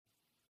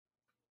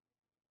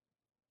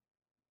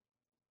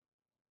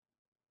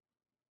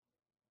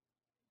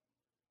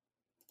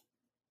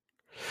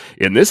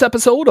In this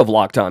episode of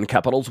Locked On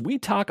Capitals, we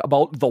talk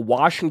about the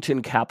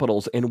Washington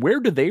Capitals and where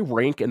do they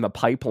rank in the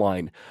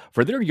pipeline.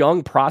 For their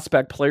young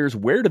prospect players,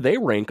 where do they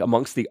rank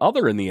amongst the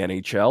other in the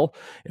NHL?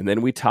 And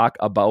then we talk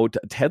about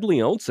Ted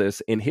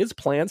Leonsis and his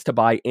plans to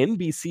buy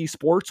NBC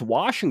Sports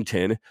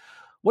Washington.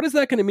 What is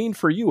that going to mean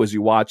for you as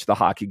you watch the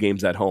hockey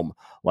games at home?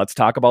 Let's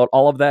talk about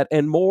all of that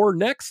and more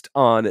next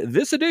on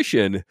this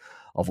edition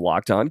of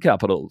Locked On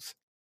Capitals.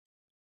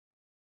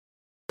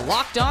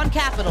 Locked On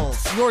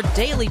Capitals, your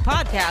daily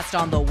podcast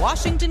on the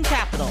Washington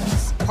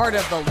Capitals. Part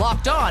of the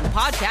Locked On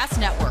Podcast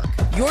Network,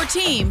 your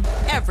team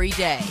every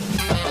day.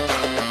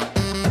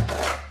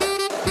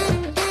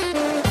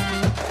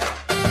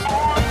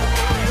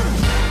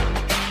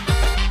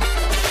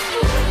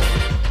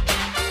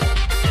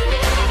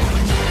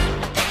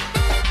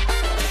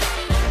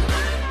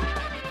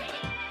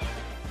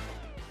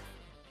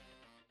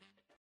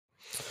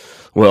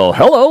 Well,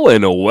 hello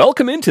and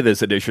welcome into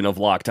this edition of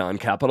Locked On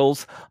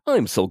Capitals.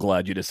 I'm so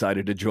glad you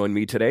decided to join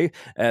me today.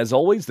 As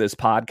always, this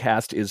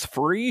podcast is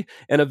free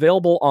and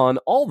available on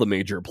all the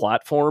major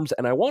platforms,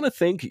 and I want to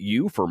thank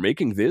you for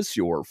making this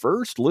your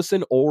first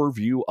listen or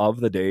view of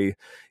the day.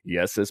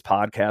 Yes, this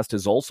podcast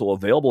is also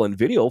available in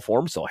video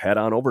form, so head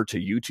on over to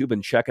YouTube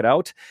and check it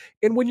out.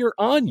 And when you're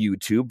on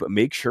YouTube,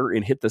 make sure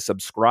and hit the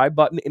subscribe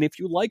button, and if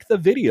you like the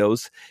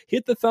videos,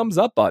 hit the thumbs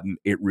up button.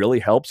 It really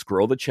helps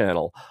grow the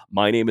channel.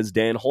 My name is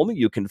Dan Holme.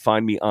 You can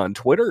find me on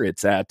Twitter.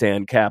 It's at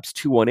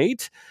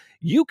DanCaps218.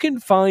 You can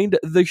find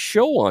the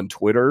show on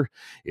Twitter.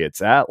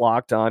 It's at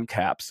Locked On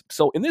Caps.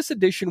 So in this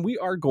edition, we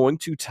are going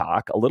to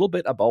talk a little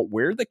bit about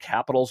where the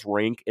Capitals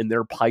rank in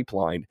their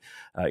pipeline.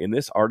 In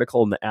this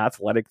article in The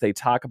Athletic, they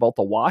talk about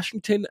the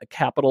Washington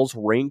Capitals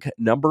rank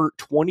number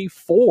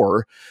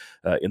 24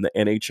 in the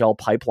NHL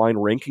pipeline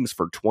rankings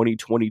for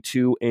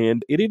 2022.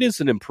 And it is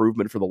an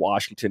improvement for the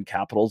Washington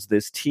Capitals.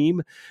 This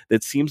team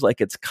that seems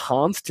like it's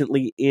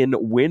constantly in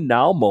win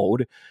now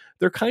mode.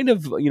 They're kind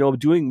of,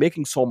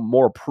 making some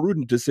more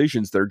prudent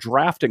decisions. They're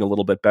drafting a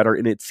little bit better,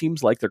 and it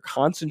seems like they're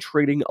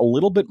concentrating a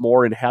little bit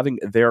more and having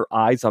their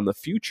eyes on the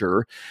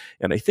future.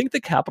 And I think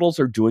the Capitals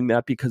are doing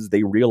that because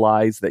they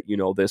realize that,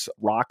 this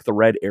Rock the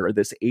Red era,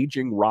 this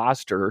aging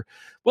roster,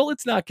 well,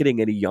 it's not getting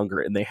any younger,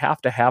 and they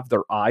have to have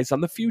their eyes on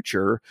the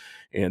future.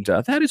 And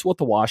that is what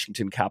the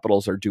Washington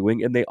Capitals are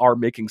doing, and they are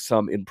making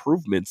some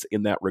improvements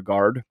in that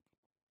regard.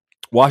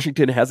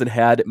 Washington hasn't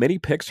had many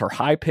picks or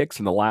high picks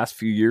in the last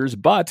few years,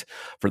 but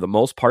for the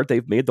most part,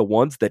 they've made the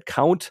ones that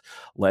count,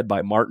 led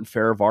by Martin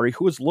Fehervary,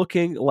 who is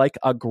looking like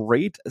a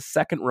great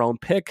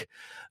second-round pick.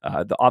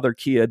 The other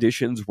key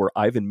additions were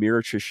Ivan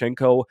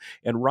Miroshnichenko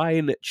and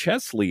Ryan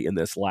Chesley in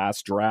this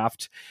last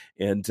draft.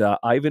 And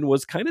Ivan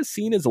was kind of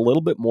seen as a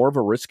little bit more of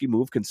a risky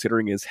move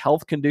considering his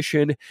health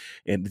condition.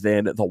 And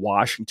then the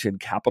Washington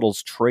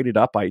Capitals traded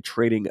up by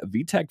trading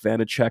Vitek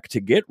Vanacek to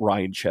get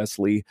Ryan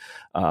Chesley.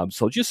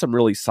 So just some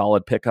really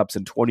solid pickups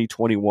in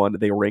 2021.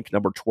 They ranked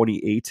number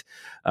 28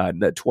 in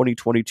the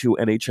 2022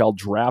 NHL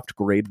draft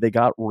grade. They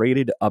got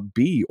rated a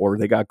B, or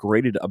they got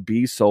graded a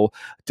B. So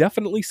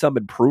definitely some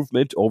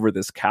improvement over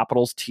this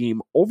Capitals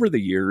team over the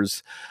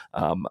years.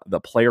 The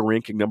player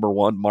ranking number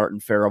 1,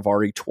 Martin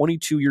Fehervary,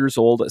 22 years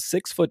old,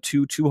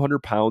 6'2", 200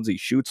 pounds. He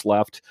shoots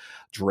left,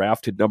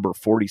 drafted number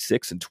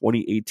 46 in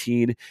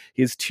 2018.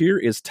 His tier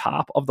is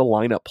top of the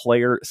lineup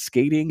player,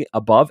 skating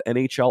above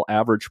NHL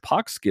average,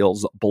 puck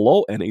skills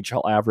below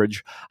NHL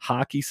average,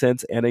 hockey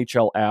sense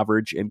NHL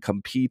average, and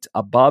compete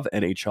above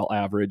NHL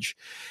average.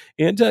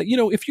 And,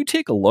 if you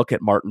take a look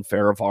at Martin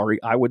Fehervary,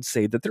 I would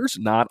say that there's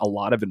not a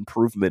lot of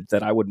improvement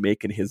that I would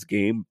make in his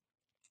game.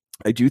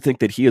 I do think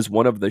that he is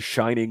one of the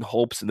shining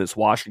hopes in this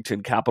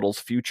Washington Capitals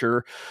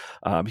future.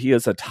 He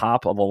is a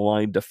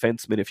top-of-the-line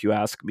defenseman, if you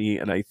ask me,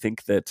 and I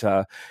think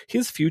that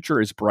his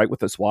future is bright with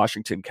this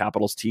Washington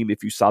Capitals team.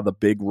 If you saw the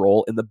big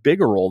role, and the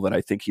bigger role that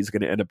I think he's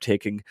going to end up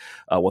taking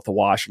with the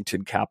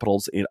Washington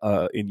Capitals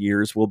in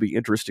years will be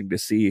interesting to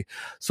see.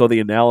 So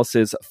the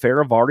analysis,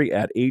 Fehervary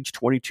at age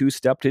 22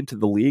 stepped into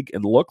the league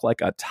and looked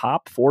like a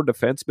top 4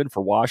 defenseman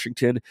for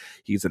Washington.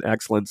 He's an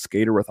excellent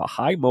skater with a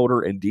high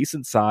motor and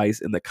decent size,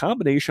 and the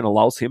combination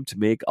allows him to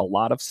make a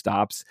lot of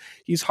stops.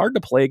 He's hard to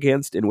play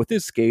against, and with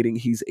his skating,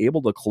 he's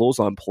able to close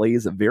on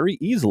plays very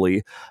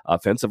easily.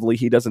 Offensively,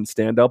 he doesn't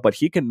stand out, but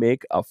he can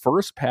make a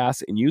first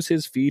pass and use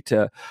his feet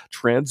to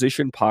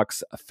transition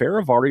pucks.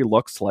 Fehervary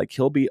looks like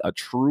he'll be a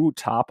true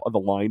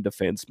top-of-the-line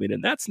defenseman,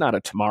 and that's not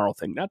a tomorrow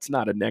thing. That's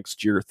not a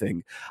next year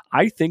thing.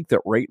 I think that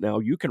right now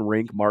you can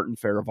rank Martin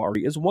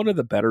Fehervary as one of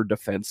the better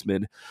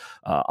defensemen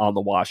on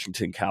the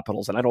Washington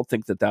Capitals, and I don't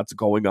think that that's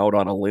going out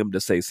on a limb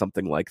to say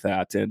something like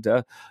that. And,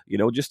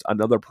 just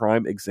another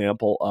prime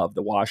example of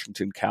the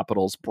Washington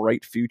Capitals'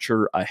 bright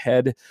future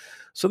ahead.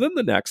 So then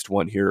the next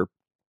one here,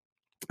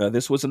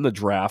 This was in the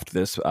draft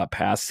this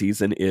past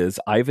season, is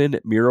Ivan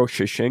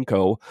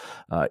Miroshichenko,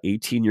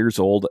 18 years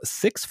old,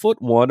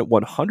 6'1",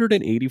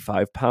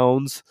 185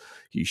 pounds.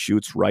 He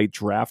shoots right,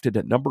 drafted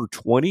at number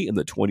 20 in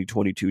the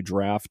 2022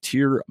 draft.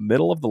 Tier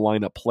middle of the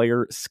lineup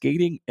player,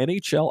 skating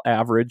NHL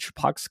average,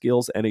 puck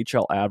skills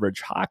NHL average,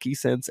 hockey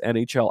sense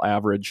NHL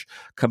average,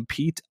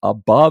 compete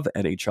above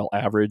NHL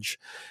average,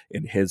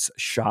 and his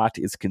shot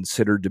is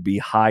considered to be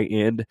high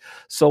end.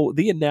 So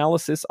the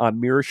analysis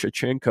on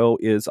Miroshichenko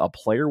is a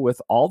player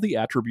with all the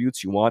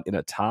attributes you want in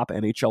a top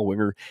NHL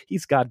winger.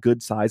 He's got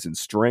good size and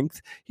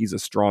strength. He's a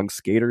strong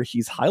skater.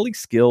 He's highly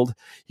skilled.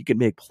 He can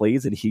make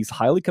plays, and he's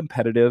highly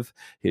competitive.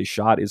 His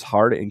shot is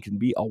hard and can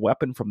be a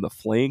weapon from the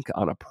flank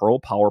on a pro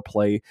power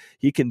play.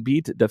 He can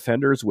beat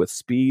defenders with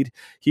speed.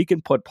 He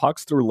can put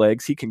pucks through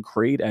legs. He can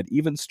create at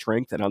even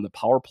strength and on the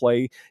power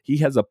play. He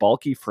has a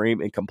bulky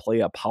frame and can play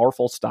a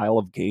powerful style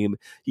of game.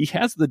 He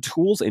has the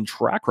tools and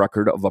track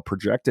record of a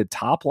projected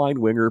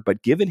top-line winger,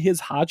 but given his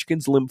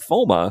Hodgkin's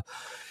lymphoma,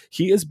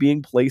 he is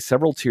being placed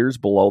several tiers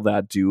below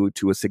that due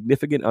to a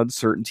significant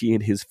uncertainty in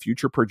his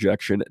future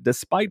projection,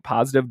 despite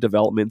positive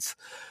developments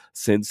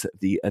since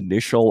the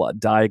initial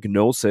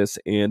diagnosis.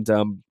 And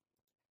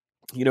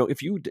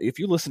if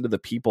you listen to the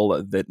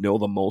people that know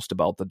the most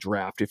about the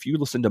draft, if you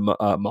listen to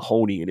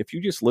Mahoney, and if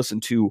you just listen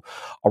to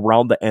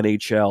around the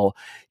NHL,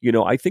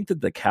 I think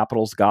that the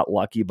Capitals got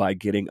lucky by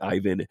getting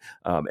Ivan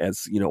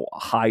as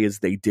high as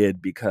they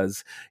did,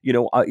 because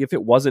if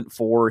it wasn't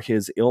for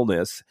his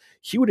illness,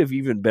 he would have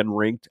even been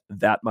ranked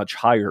that much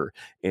higher.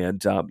 And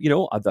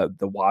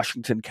the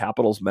Washington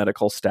Capitals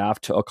medical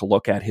staff took a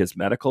look at his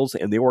medicals,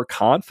 and they were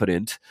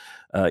confident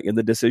in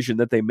the decision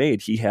that they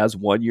made. He has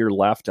 1 year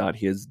left on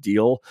his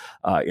deal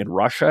in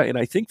Russia, and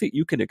I think that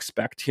you can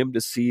expect him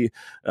to see,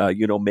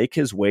 make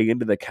his way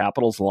into the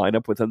Capitals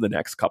lineup within the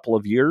next couple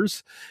of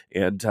years.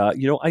 And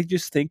I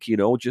just think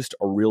just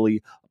a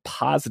really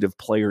positive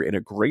player and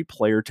a great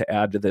player to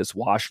add to this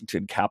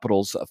Washington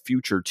Capitals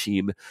future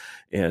team.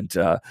 And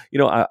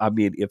I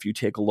mean, if you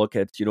take a look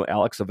at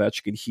Alex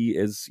Ovechkin, he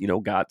is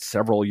got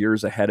several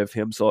years ahead of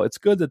him, so it's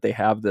good that they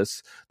have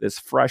this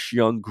fresh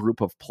young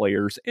group of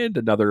players and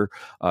another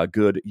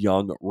good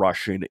young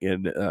Russian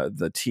in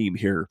the team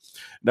here.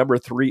 Number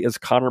 3 is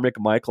Connor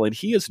McMichael, and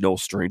he is no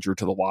stranger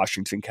to the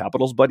Washington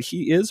Capitals, but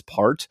he is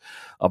part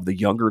of the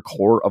younger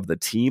core of the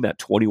team at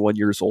 21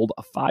 years old,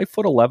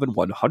 5'11",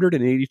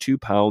 182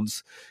 pounds.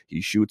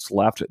 He shoots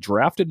left,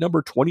 drafted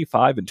number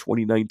 25 in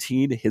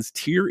 2019. His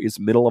tier is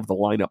middle of the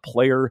lineup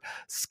player,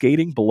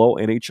 skating below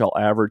NHL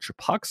average,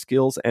 puck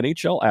skills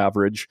NHL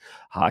average,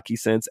 hockey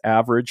sense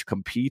average,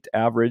 compete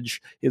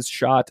average, his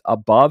shot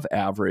above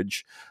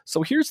average.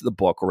 So here's the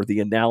book or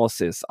the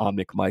analysis on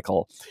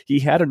McMichael. He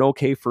had an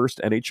okay first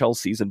NHL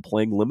season,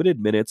 playing limited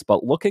minutes,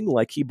 but looking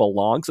like he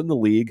belongs in the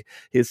league.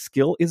 His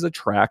skill is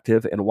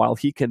attractive, and while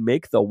he can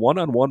make the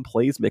one-on-one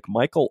plays,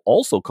 McMichael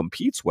also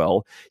competes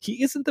well.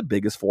 He isn't the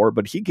biggest forward,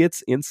 but he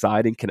gets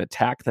inside and can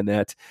attack the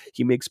net.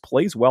 He makes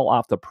plays well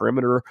off the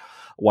perimeter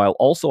while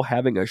also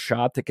having a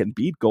shot that can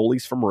beat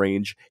goalies from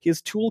range.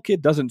 His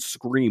toolkit doesn't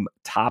scream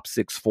top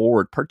 6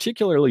 forward,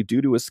 particularly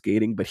due to his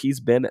skating, but he's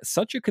been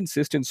such a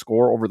consistent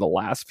scorer over the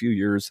last few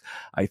years.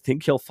 I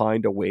think he'll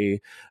find a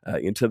way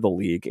into the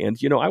league. And,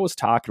 I was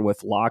talking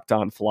with Locked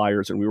On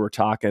Flyers, and we were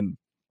talking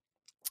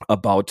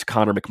about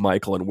Connor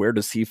McMichael and where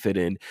does he fit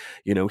in.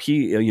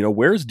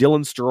 Where's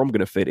Dylan Strome going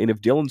to fit? And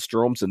if Dylan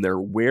Strome's in there,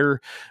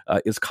 where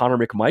is Connor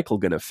McMichael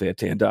going to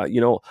fit? And,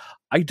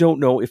 I don't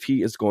know if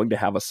he is going to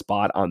have a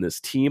spot on this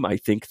team. I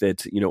think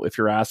that, if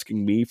you're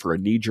asking me for a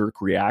knee-jerk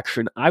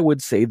reaction, I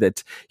would say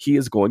that he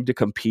is going to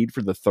compete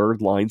for the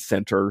third line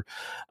center,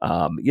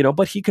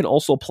 but he can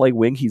also play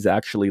wing. He's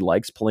actually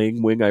likes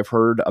playing wing, I've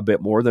heard, a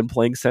bit more than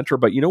playing center.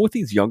 But, with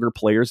these younger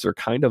players, they're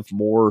kind of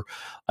more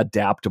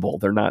adaptable.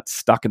 They're not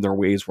stuck in their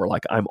ways where,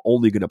 like, I'm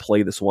only going to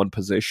play this one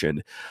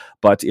position.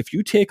 But if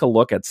you take a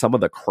look at some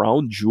of the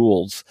crown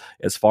jewels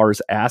as far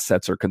as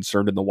assets are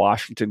concerned in the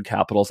Washington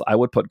Capitals, I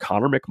would put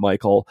Connor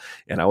McMichael,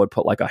 and I would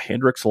put like a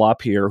Hendrix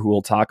Lapierre, who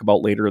we'll talk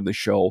about later in the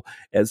show,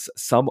 as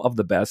some of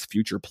the best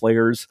future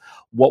players.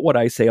 What would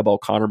I say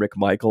about Connor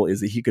McMichael is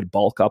that he could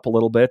bulk up a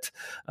little bit.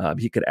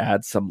 He could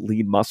add some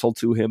lean muscle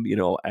to him,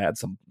 add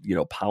some,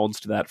 pounds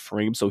to that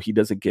frame so he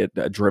doesn't get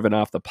driven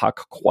off the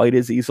puck quite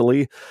as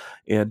easily.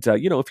 And,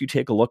 if you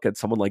take a look at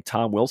someone like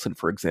Tom Wilson,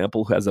 for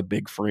example, who has a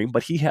big frame,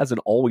 but he hasn't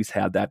always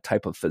had that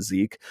type of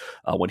physique.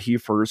 When he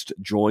first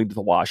joined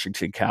the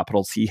Washington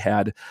Capitals, he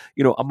had,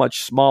 a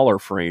much smaller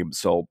frame.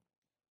 So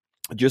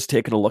just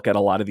taking a look at a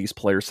lot of these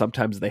players,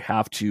 sometimes they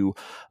have to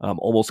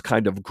almost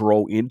kind of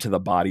grow into the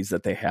bodies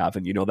that they have.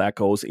 And, that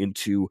goes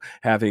into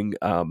having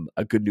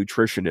a good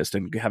nutritionist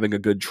and having a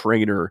good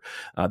trainer.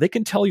 They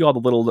can tell you all the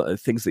little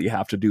things that you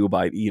have to do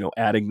by,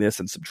 adding this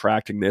and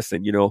subtracting this.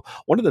 And,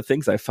 one of the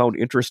things I found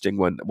interesting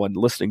when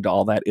listening to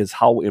all that is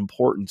how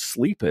important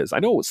sleep is. I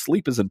know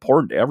sleep is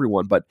important to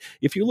everyone, but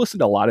if you listen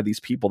to a lot of these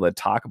people that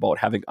talk about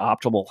having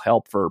optimal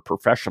health for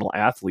professional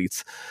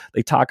athletes,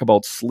 they talk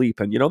about sleep.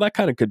 And, that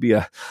kind of could be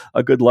a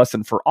a good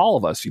lesson for all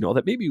of us,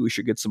 that maybe we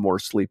should get some more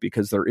sleep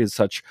because there is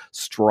such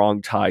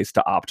strong ties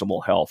to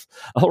optimal health.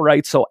 All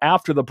right, so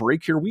after the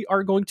break here, we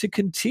are going to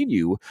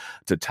continue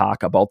to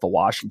talk about the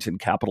Washington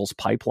Capitals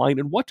pipeline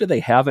and what do they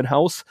have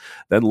in-house.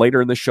 Then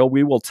later in the show,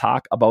 we will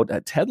talk about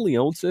Ted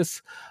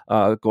Leonsis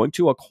going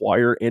to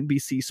acquire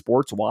NBC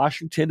Sports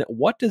Washington.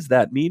 What does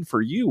that mean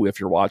for you if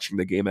you're watching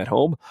the game at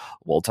home?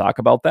 We'll talk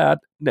about that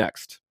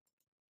next.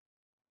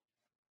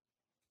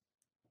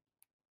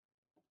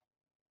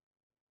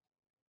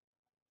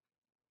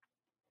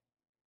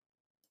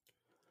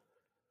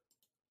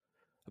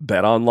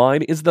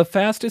 BetOnline is the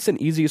fastest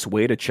and easiest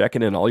way to check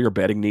in on all your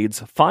betting needs.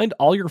 Find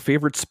all your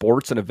favorite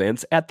sports and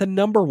events at the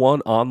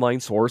 #1 online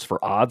source for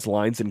odds,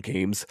 lines, and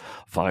games.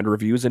 Find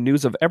reviews and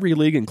news of every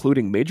league,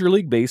 including Major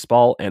League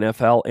Baseball,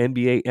 NFL,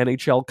 NBA,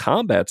 NHL,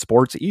 combat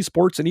sports,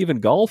 esports, and even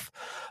golf.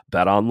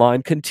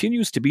 BetOnline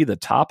continues to be the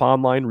top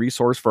online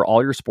resource for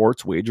all your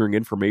sports wagering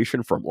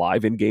information, from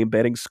live in-game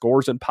betting,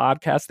 scores, and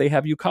podcasts. They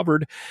have you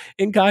covered.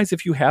 And guys,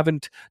 if you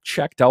haven't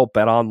checked out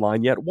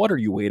BetOnline yet, what are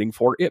you waiting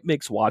for? It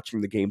makes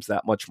watching the games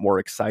that much more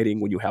exciting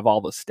when you have all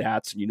the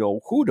stats and you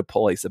know who to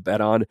place a bet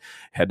on.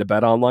 Head to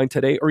BetOnline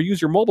today or use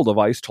your mobile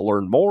device to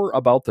learn more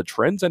about the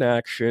trends in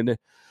action.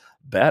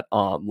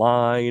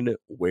 BetOnline,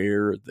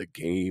 where the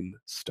game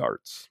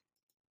starts.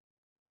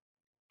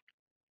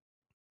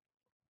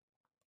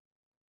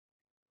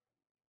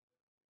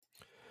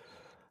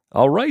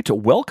 All right,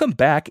 welcome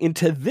back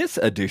into this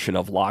edition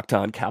of Locked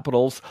On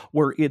Capitals,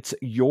 where it's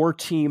your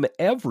team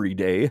every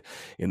day.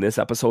 In this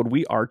episode,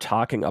 we are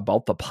talking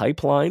about the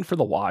pipeline for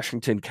the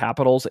Washington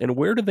Capitals and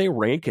where do they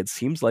rank. It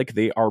seems like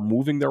they are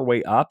moving their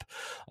way up.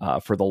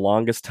 For the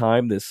longest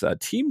time, this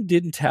team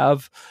didn't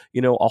have,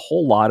 a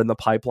whole lot in the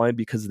pipeline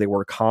because they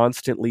were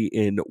constantly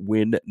in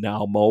win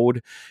now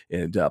mode.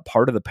 And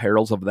part of the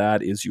perils of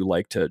that is you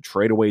like to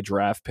trade away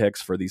draft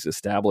picks for these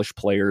established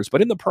players,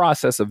 but in the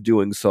process of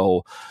doing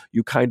so,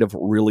 you kind of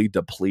really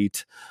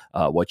deplete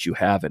what you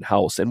have in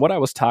house. And what I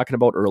was talking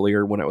about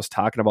earlier when I was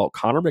talking about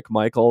Connor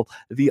McMichael,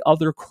 the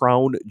other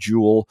crown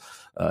jewel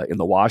in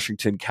the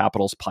Washington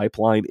Capitals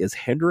pipeline is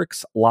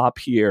Hendrix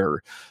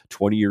Lapierre,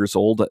 20 years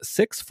old,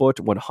 6 foot,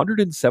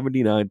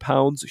 179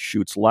 pounds,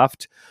 shoots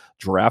left,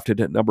 drafted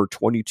at number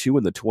 22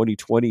 in the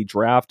 2020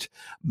 draft.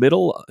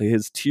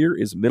 His tier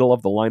is middle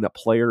of the lineup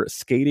player,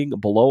 skating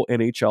below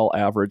NHL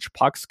average,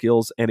 puck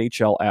skills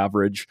NHL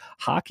average,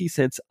 hockey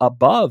sense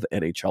above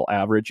NHL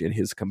average, and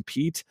his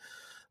compete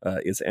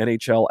is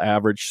NHL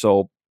average.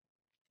 So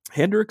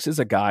Hendrix is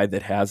a guy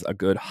that has a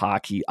good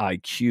hockey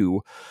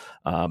IQ,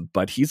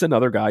 but he's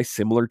another guy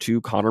similar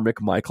to Connor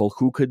McMichael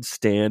who could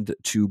stand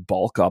to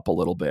bulk up a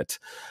little bit.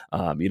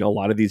 A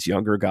lot of these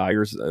younger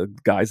guys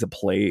that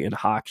play in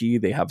hockey,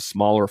 they have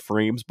smaller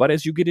frames, but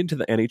as you get into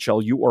the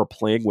NHL, you are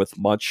playing with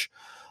much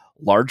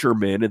larger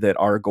men that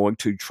are going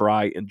to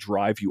try and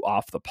drive you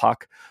off the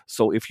puck.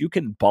 So if you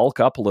can bulk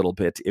up a little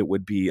bit, it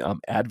would be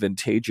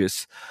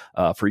advantageous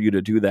for you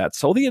to do that.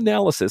 So the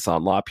analysis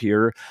on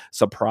Lapierre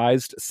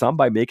surprised some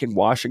by making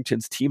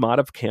Washington's team out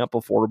of camp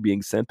before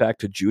being sent back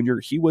to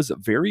junior. He was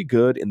very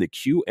good in the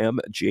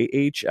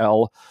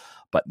QMJHL,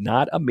 but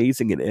not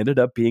amazing, and ended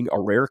up being a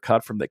rare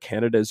cut from the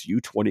Canada's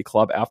U20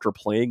 club after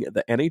playing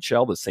the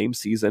NHL the same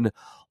season.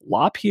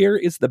 Lapierre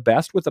is the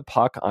best with the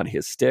puck on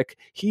his stick.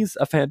 He's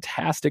a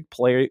fantastic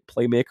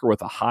playmaker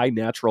with a high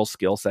natural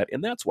skill set,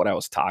 and that's what I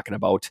was talking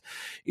about,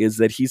 is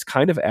that he's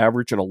kind of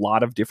average in a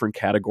lot of different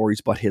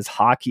categories, but his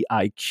hockey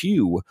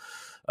IQ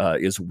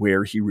is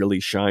where he really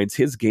shines.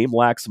 His game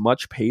lacks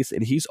much pace,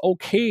 and he's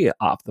okay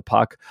off the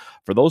puck.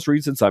 For those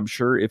reasons, I'm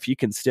sure if he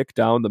can stick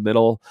down the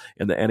middle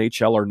in the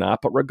NHL or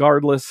not, but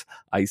regardless,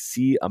 I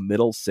see a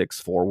middle six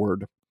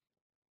forward.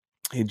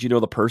 And,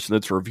 the person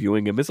that's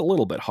reviewing him is a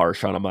little bit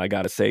harsh on him, I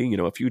got to say.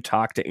 If you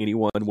talk to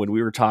anyone when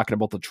we were talking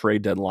about the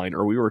trade deadline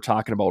or we were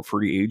talking about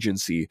free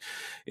agency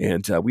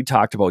and we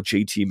talked about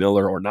JT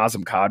Miller or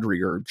Nazem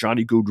Kadri or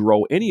Johnny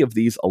Gaudreau, any of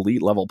these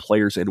elite level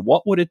players, and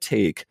what would it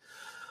take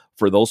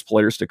for those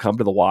players to come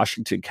to the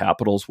Washington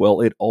Capitals? Well,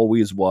 it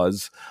always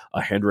was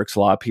a Hendrix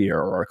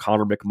Lapierre or a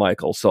Connor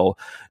McMichael. So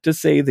to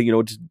say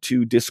that,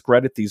 to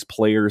discredit these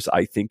players,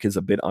 I think is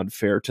a bit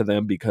unfair to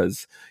them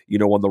because,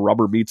 when the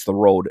rubber meets the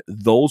road,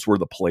 those were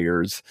the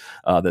players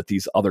that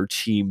these other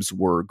teams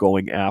were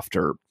going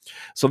after.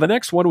 So the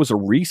next one was a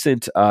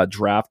recent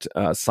draft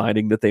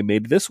signing that they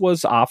made. This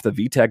was off the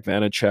Vitek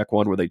Vanacek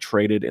one where they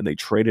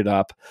traded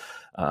up.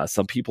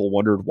 Some people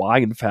wondered why,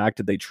 in fact,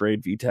 did they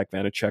trade Vitek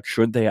Vanacek?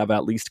 Shouldn't they have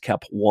at least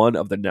kept one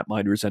of the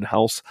netminders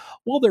in-house?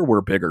 Well, there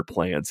were bigger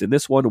plans. And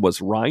this one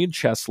was Ryan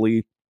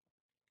Chesley,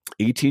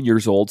 18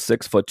 years old,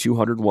 6 foot,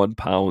 201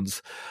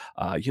 pounds.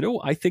 I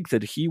think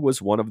that he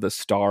was one of the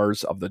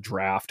stars of the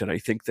draft. And I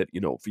think that,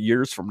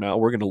 years from now,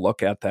 we're going to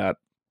look at that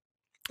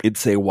it'd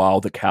say, wow,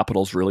 the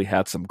Capitals really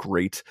had some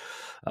great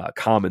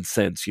common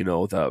sense,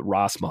 the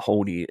Ross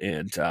Mahoney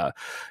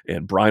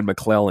and Brian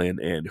McClellan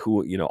and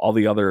all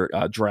the other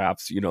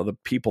drafts, the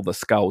people, the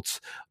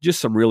scouts, just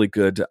some really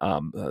good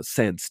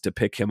sense to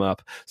pick him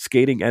up.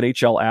 Skating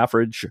NHL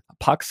average,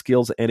 puck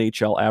skills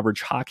NHL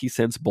average, hockey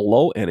sense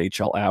below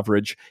NHL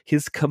average,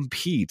 his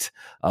compete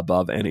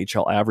above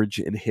NHL average,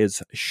 and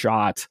his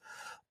shot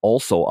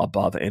also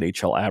above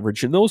NHL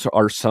average. And those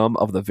are some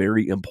of the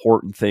very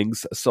important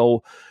things.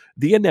 So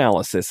the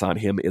analysis on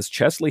him is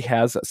Chesley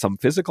has some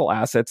physical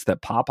assets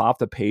that pop off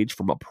the page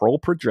from a pro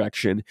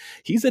projection.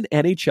 He's an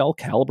NHL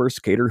caliber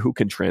skater who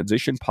can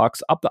transition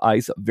pucks up the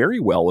ice very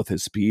well with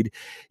his speed.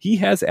 He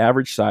has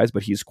average size,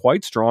 but he's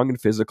quite strong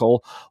and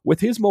physical. With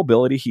his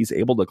mobility, he's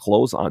able to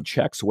close on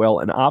checks well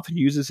and often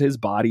uses his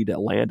body to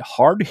land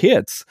hard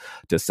hits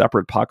to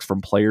separate pucks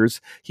from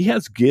players. He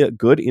has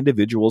good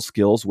individual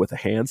skills with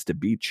hands to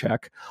beat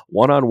check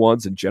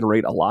one-on-ones and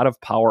generate a lot of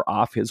power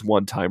off his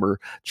one-timer.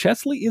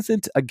 Chesley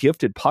isn't a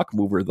gifted puck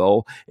mover,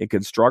 though, and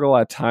can struggle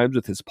at times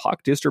with his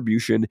puck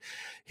distribution.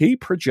 He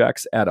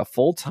projects at a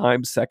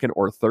full-time second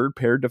or third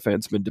pair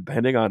defenseman,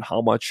 depending on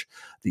how much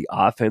the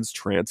offense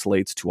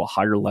translates to a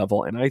higher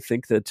level. And I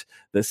think that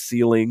the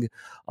ceiling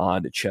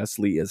on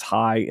Chesley is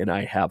high, and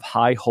I have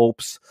high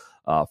hopes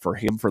for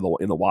him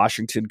in the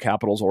Washington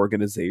Capitals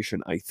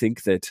organization. I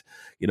think that,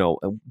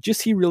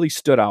 just he really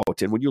stood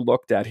out. And when you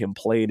looked at him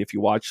play, and if you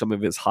watch some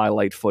of his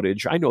highlight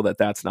footage, I know that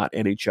that's not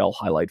NHL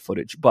highlight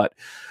footage, but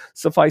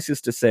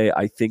suffices to say,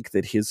 I think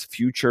that his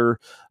future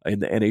in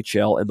the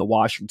NHL and the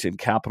Washington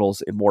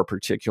Capitals in more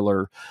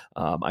particular,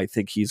 I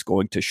think he's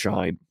going to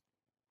shine.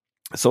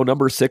 So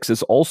number 6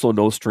 is also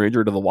no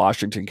stranger to the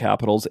Washington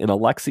Capitals in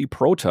Alexei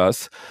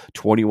Protas,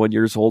 21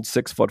 years old,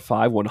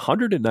 6'5",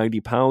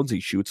 190 pounds.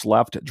 He shoots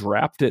left,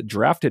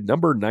 drafted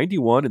number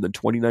 91 in the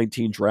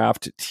 2019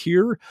 draft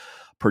tier,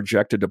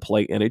 projected to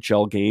play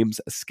NHL games,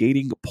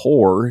 skating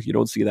poor. You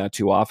don't see that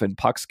too often.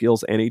 Puck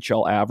skills,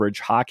 NHL average,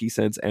 hockey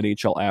sense,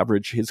 NHL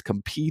average. His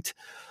compete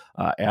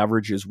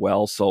average as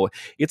well. So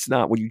it's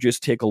not, when you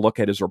just take a look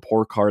at his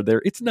report card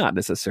there, it's not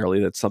necessarily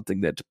that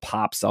something that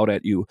pops out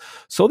at you.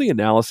 So the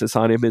analysis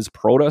on him is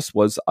Protas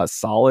was a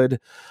solid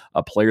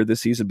player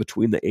this season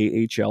between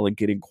the AHL and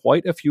getting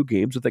quite a few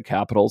games with the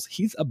Capitals.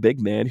 He's a big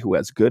man who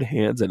has good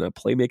hands and a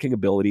playmaking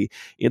ability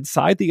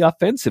inside the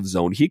offensive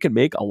zone. He can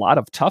make a lot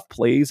of tough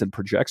plays and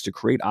projects to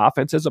create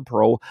offense as a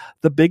pro.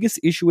 The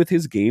biggest issue with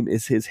his game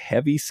is his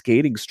heavy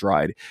skating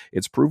stride.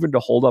 It's proven to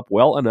hold up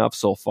well enough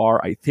so far.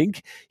 I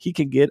think he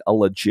can get a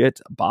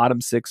legit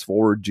bottom 6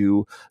 forward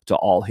due to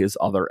all his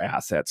other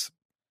assets.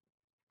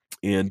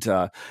 And,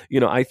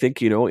 I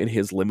think, in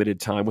his limited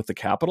time with the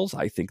Capitals,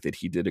 I think that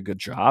he did a good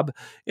job,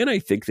 and I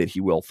think that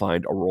he will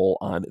find a role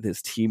on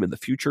this team in the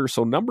future.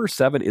 So number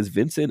 7 is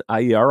Vincent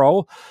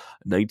Ayaro,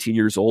 19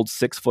 years old,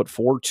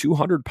 6'4",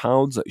 200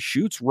 pounds,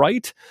 shoots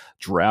right,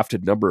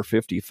 drafted number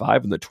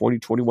 55 in the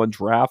 2021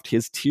 draft.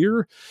 His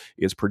tier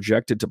is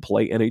projected to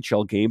play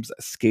NHL games,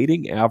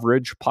 skating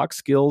average, puck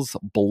skills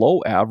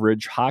below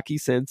average, hockey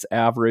sense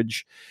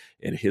average,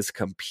 and his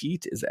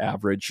compete is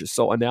average.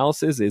 So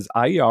analysis is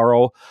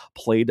Ayaro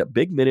played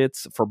big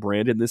minutes for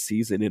Brandon this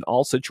season in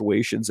all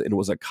situations and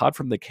was a cut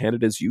from the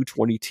Canada's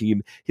U20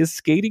 team. His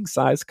skating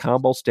size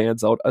combo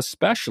stands out,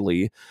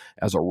 especially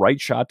as a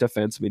right shot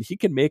defenseman. He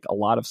can make a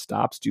lot of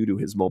stops due to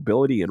his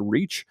mobility and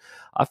reach.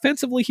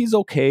 Offensively, he's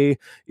okay.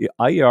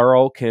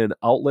 Ayaro can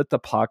outlet the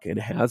puck and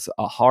has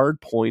a hard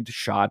point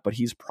shot, but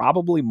he's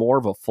probably more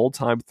of a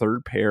full-time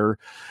third pair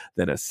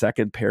than a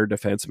second pair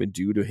defenseman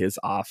due to his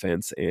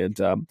offense. And,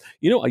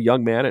 a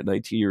young man at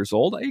 19 years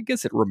old, I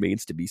guess it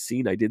remains to be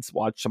seen. I did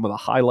watch some of the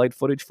highlight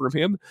footage from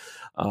him,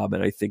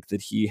 and I think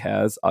that he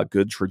has a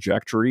good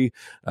trajectory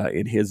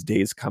in his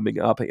days coming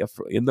up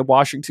in the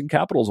Washington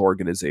Capitals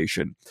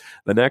organization.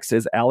 The next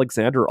is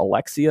Alexander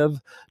Alexeyev,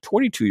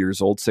 22 years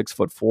old,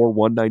 6'4",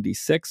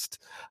 196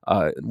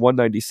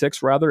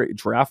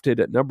 drafted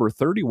at number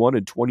 31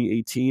 in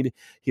 2018.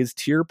 His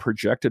tier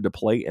projected to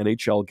play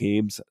NHL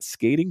games,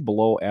 skating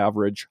below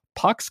average,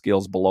 puck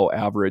skills below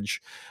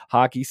average,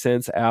 hockey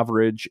sense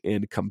average,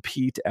 and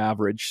compete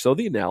average. So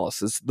the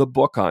analysis, the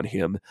book on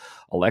him,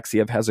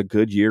 Alexeyev has a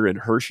good year in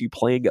Hershey,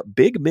 playing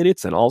big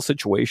minutes in all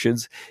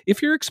situations.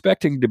 If you're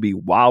expecting to be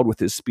wowed with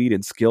his speed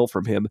and skill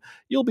from him,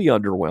 you'll be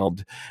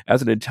underwhelmed.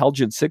 As an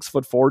intelligent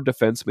 6'4"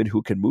 defenseman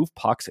who can move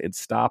pucks and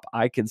stop,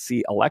 I can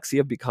see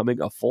Alexeyev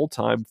becoming a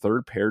full-time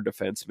third pair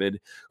defenseman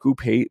who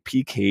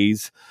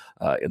PKs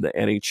in the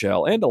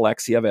NHL. And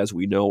Alexeyev, as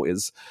we know,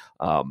 is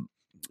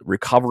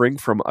recovering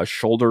from a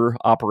shoulder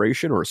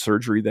operation or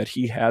surgery that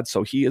he had.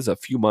 So he is a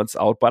few months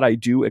out, but I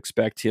do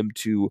expect him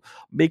to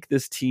make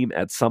this team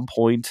at some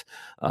point,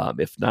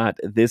 if not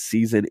this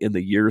season, in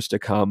the years to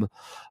come.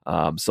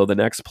 So the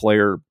next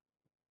player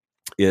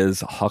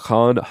is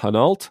Hakan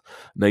Hanalt,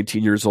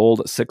 19 years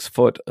old, 6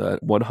 foot,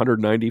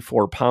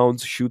 194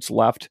 pounds, shoots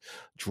left,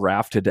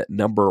 drafted at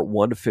number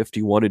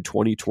 151 in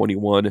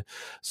 2021.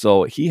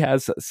 So he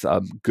has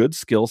some good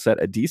skill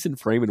set, a decent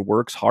frame, and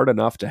works hard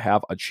enough to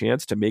have a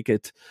chance to make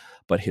it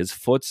but his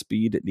foot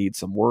speed needs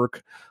some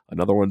work.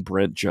 Another one,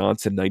 Brent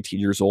Johnson, 19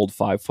 years old,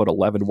 5'11",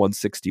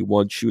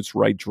 161, shoots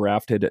right,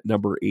 drafted at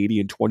number 80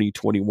 in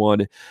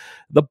 2021.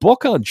 The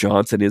book on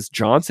Johnson is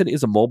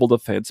a mobile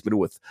defenseman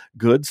with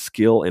good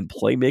skill and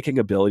playmaking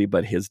ability,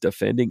 but his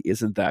defending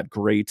isn't that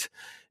great.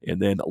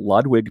 And then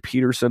Ludwig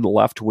Peterson,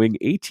 left wing,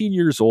 18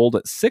 years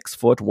old, 6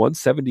 foot,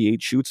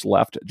 178, shoots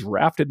left,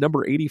 drafted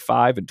number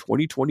 85 in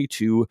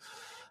 2022.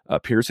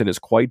 Pearson is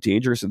quite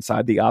dangerous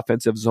inside the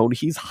offensive zone.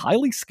 He's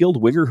highly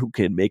skilled winger who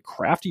can make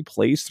crafty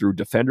plays through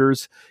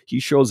defenders. He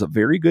shows a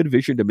very good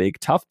vision to make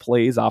tough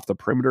plays off the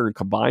perimeter, and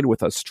combined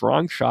with a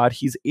strong shot,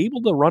 he's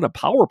able to run a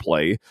power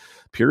play.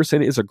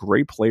 Pearson is a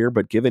great player,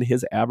 but given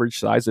his average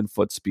size and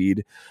foot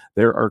speed,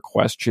 there are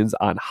questions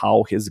on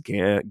how his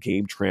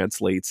game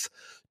translates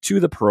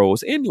to the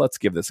pros. And let's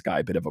give this guy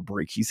a bit of a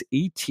break. He's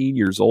 18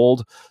 years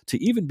old.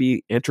 To even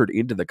be entered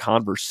into the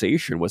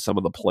conversation with some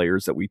of the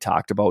players that we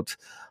talked about,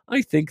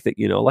 I think that,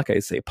 like I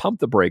say, pump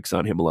the brakes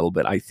on him a little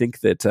bit. I think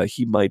that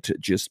he might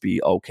just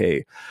be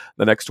okay.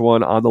 The next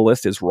one on the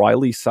list is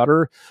Riley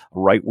Sutter,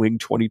 right wing,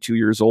 22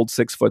 years old,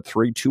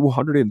 6'3",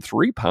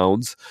 203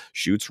 pounds,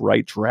 shoots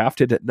right,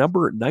 drafted at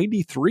number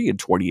 93 in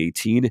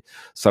 2018.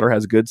 Sutter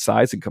has good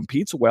size and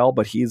competes well,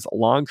 but he's a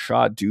long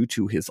shot due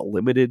to his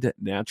limited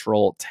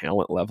natural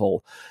talent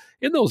level.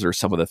 And those are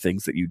some of the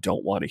things that you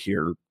don't want to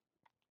hear.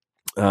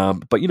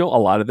 But a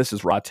lot of this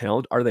is raw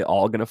talent. Are they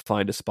all going to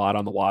find a spot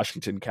on the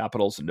Washington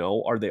Capitals?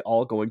 No. Are they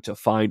all going to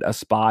find a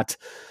spot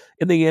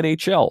in the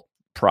NHL?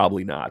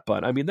 Probably not.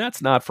 But I mean,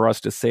 that's not for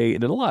us to say.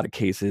 And in a lot of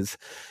cases,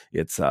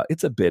 it's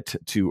a bit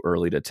too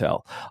early to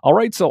tell. All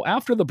right. So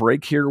after the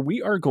break here,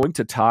 we are going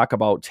to talk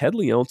about Ted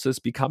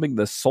Leonsis becoming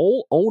the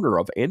sole owner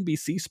of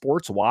NBC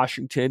Sports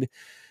Washington.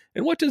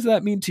 And what does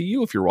that mean to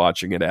you if you're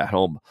watching it at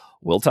home?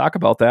 We'll talk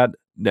about that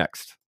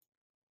next.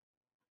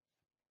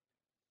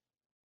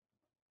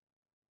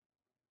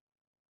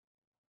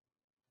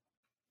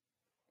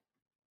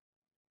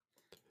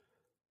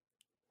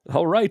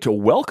 All right,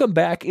 welcome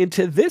back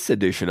into this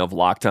edition of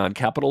Locked On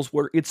Capitals,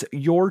 where it's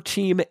your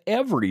team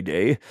every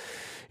day.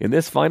 In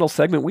this final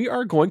segment, we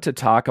are going to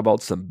talk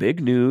about some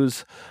big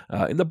news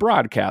in the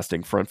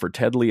broadcasting front for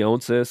Ted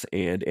Leonsis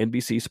and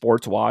NBC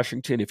Sports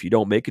Washington. If you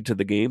don't make it to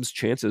the games,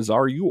 chances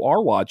are you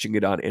are watching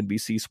it on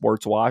NBC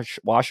Sports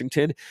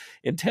Washington.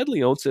 And Ted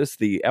Leonsis,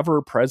 the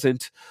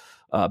ever-present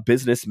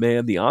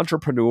businessman, the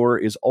entrepreneur,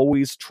 is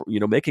always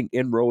making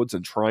inroads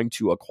and trying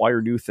to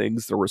acquire new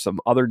things. There was some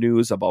other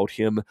news about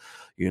him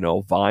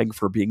vying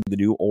for being the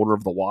new owner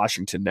of the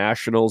Washington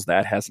Nationals.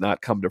 That has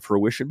not come to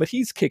fruition, but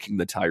he's kicking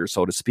the tires,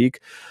 so to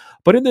speak.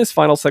 But in this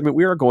final segment,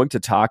 we are going to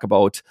talk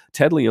about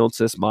Ted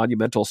Leonsis,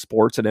 Monumental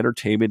Sports and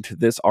Entertainment.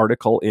 This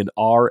article in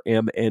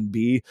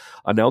RMNB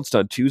announced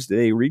on Tuesday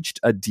they reached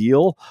a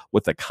deal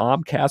with the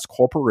Comcast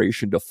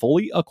Corporation to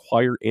fully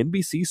acquire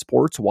NBC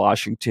Sports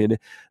Washington,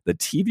 the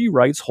TV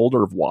rights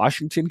holder of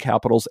Washington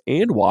Capitals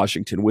and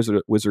Washington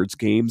Wizards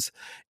games.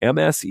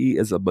 MSE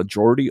is a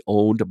majority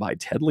owned by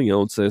Ted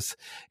Leonsis,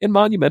 and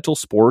Monumental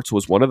Sports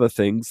was one of the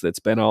things that's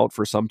been out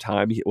for some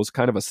time. It was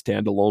kind of a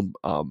standalone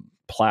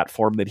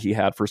platform that he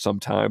had for some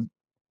time,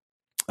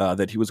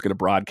 that he was going to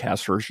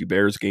broadcast Hershey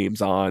Bears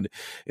games on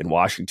in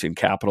Washington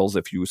Capitals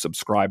if you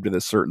subscribe to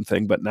this certain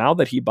thing. But now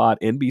that he bought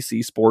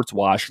NBC Sports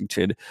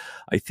Washington,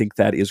 I think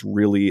that is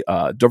really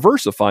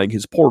diversifying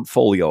his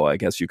portfolio, I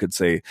guess you could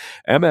say.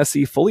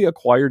 MSE fully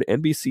acquired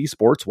NBC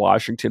Sports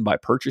Washington by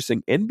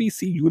purchasing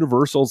NBC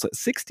Universal's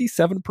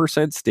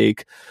 67%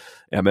 stake.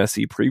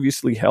 MSE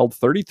previously held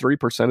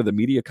 33% of the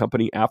media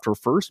company after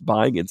first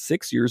buying in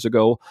 6 years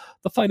ago.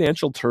 The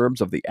financial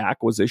terms of the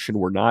acquisition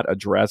were not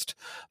addressed.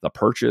 The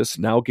purchase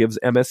now gives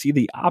MSE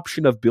the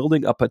option of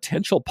building a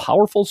potential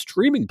powerful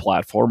streaming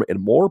platform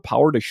and more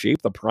power to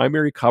shape the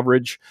primary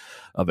coverage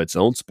of its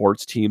own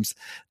sports teams.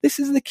 This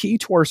is the key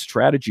to our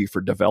strategy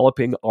for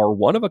developing our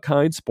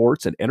one-of-a-kind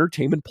sports and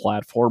entertainment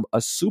platform, a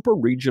super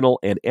regional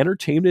and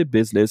entertainment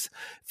business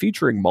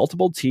featuring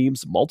multiple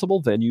teams,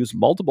 multiple venues,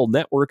 multiple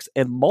networks,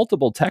 and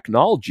multiple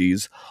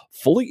technologies,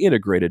 fully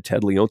integrated,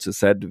 Ted Leonsis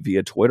said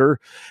via Twitter.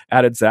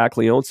 Added Zach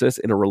Leonsis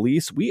in a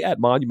release, we at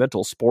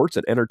Monumental Sports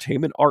and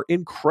Entertainment are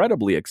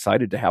incredibly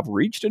excited to have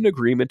reached an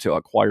agreement to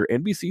acquire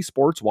NBC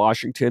Sports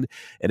Washington,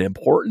 an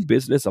important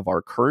business of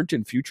our current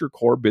and future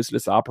core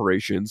business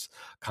operations.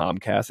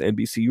 Comcast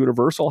NBC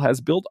Universal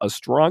has built a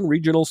strong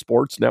regional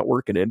sports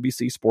network in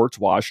NBC Sports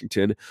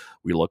Washington.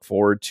 We look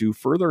forward to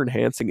further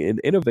enhancing and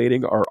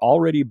innovating our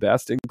already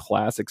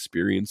best-in-class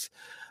experience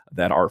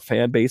that our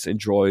fan base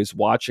enjoys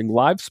watching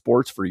live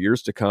sports for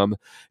years to come.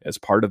 As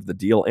part of the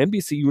deal,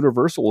 NBC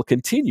Universal will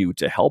continue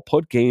to help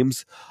put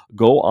games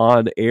go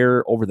on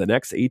air over the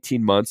next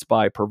 18 months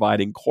by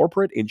providing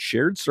corporate and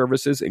shared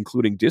services,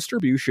 including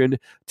distribution,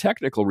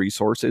 technical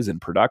resources,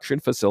 and production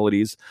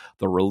facilities.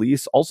 The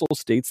release also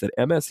states that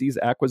MSE's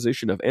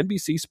acquisition of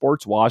NBC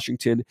Sports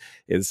Washington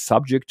is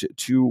subject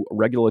to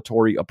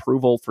regulatory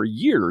approval. For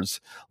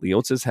years,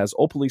 Leonsis has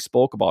openly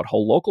spoke about how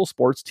local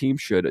sports teams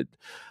should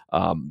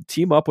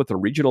team up with the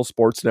regional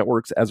sports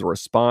networks as a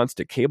response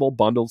to cable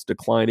bundles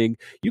declining.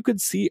 You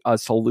could see a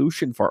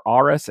solution for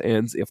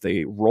RSNs if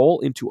they roll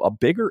into a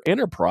bigger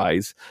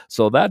enterprise,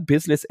 so that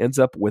business ends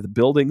up with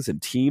buildings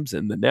and teams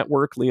in the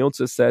network.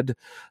 Leonsis said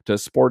to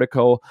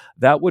Sportico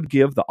that would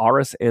give the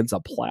RSNs a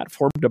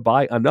platform to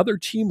buy another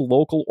team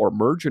local or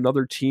merge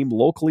another team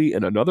locally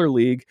in another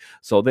league,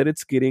 so that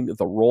it's getting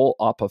the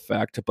roll-up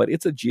effect, but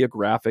it's a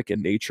geographic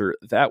in nature.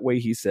 That way,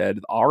 he said,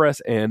 the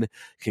RSN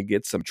can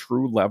get some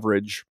true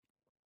leverage.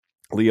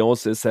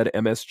 Leonsis said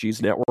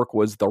MSG's network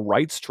was the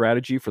right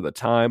strategy for the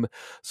time.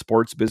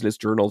 Sports Business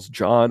Journal's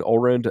John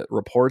Orend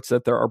reports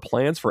that there are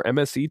plans for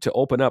MSE to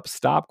open up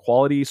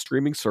top-quality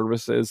streaming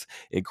services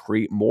and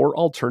create more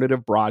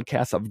alternative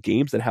broadcasts of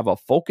games that have a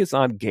focus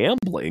on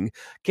gambling.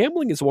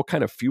 Gambling is what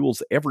kind of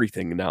fuels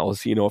everything now.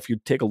 So, if you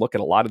take a look at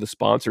a lot of the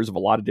sponsors of a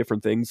lot of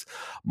different things,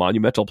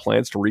 Monumental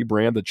plans to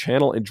rebrand the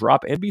channel and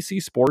drop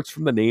NBC Sports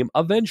from the name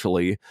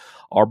eventually.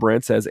 Our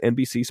brand says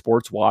NBC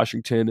Sports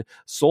Washington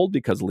sold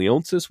because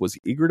Leonsis was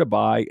eager to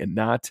buy and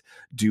not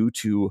due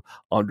to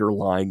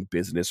underlying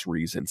business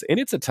reasons. And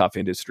it's a tough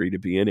industry to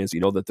be in, as you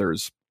know, that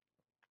there's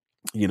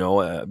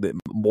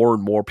more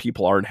and more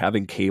people aren't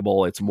having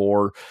cable. It's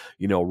more,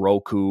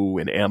 Roku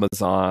and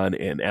Amazon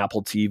and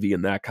Apple TV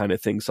and that kind of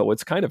thing. So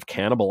it's kind of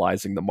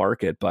cannibalizing the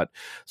market. But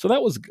so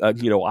that was,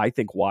 I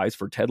think wise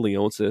for Ted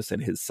Leonsis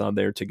and his son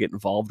there to get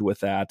involved with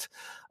that.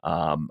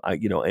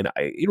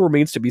 It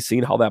remains to be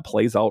seen how that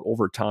plays out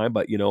over time,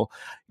 but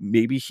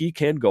maybe he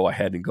can go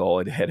ahead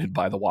and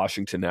buy the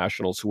Washington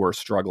Nationals, who are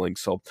struggling.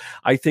 So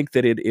I think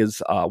that it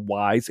is a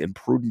wise and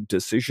prudent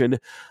decision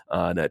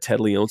on Ted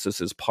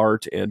Leonsis's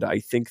part, and I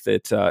think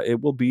that it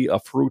will be a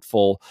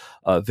fruitful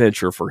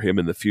venture for him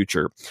in the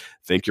future.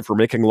 Thank you for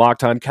making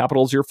Locked On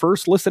Capitals your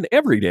first listen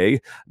every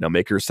day. Now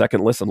make your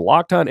second listen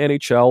Locked On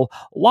NHL.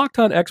 Locked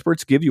On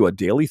experts give you a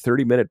daily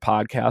 30-minute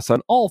podcast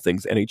on all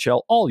things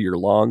NHL all year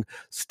long.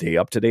 Stay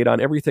up to date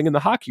on everything in the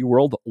hockey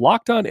world.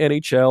 Locked On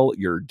NHL,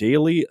 your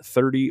daily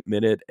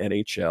 30-minute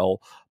NHL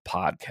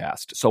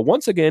podcast. So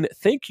once again,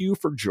 thank you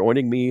for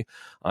joining me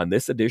on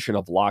this edition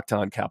of Locked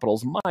On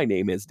Capitals. My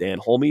name is Dan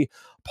Holme,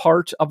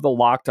 part of the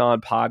Locked On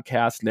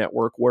Podcast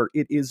Network, where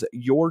it is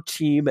your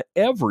team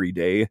every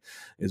day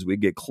as we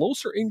get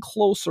closer and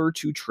closer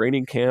to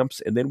training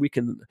camps, and then we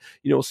can,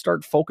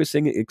 start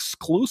focusing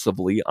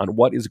exclusively on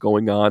what is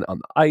going on the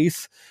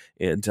ice.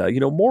 And,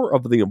 more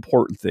of the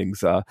important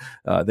things that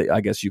I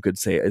guess you could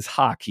say is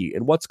hockey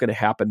and what's going to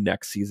happen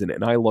next season.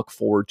 And I look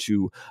forward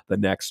to the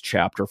next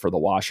chapter for the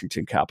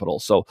Washington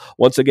Capitals. So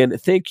once again,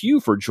 thank you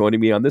for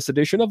joining me on this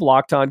edition of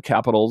Locked On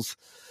Capitals,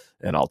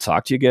 and I'll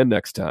talk to you again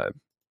next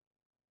time.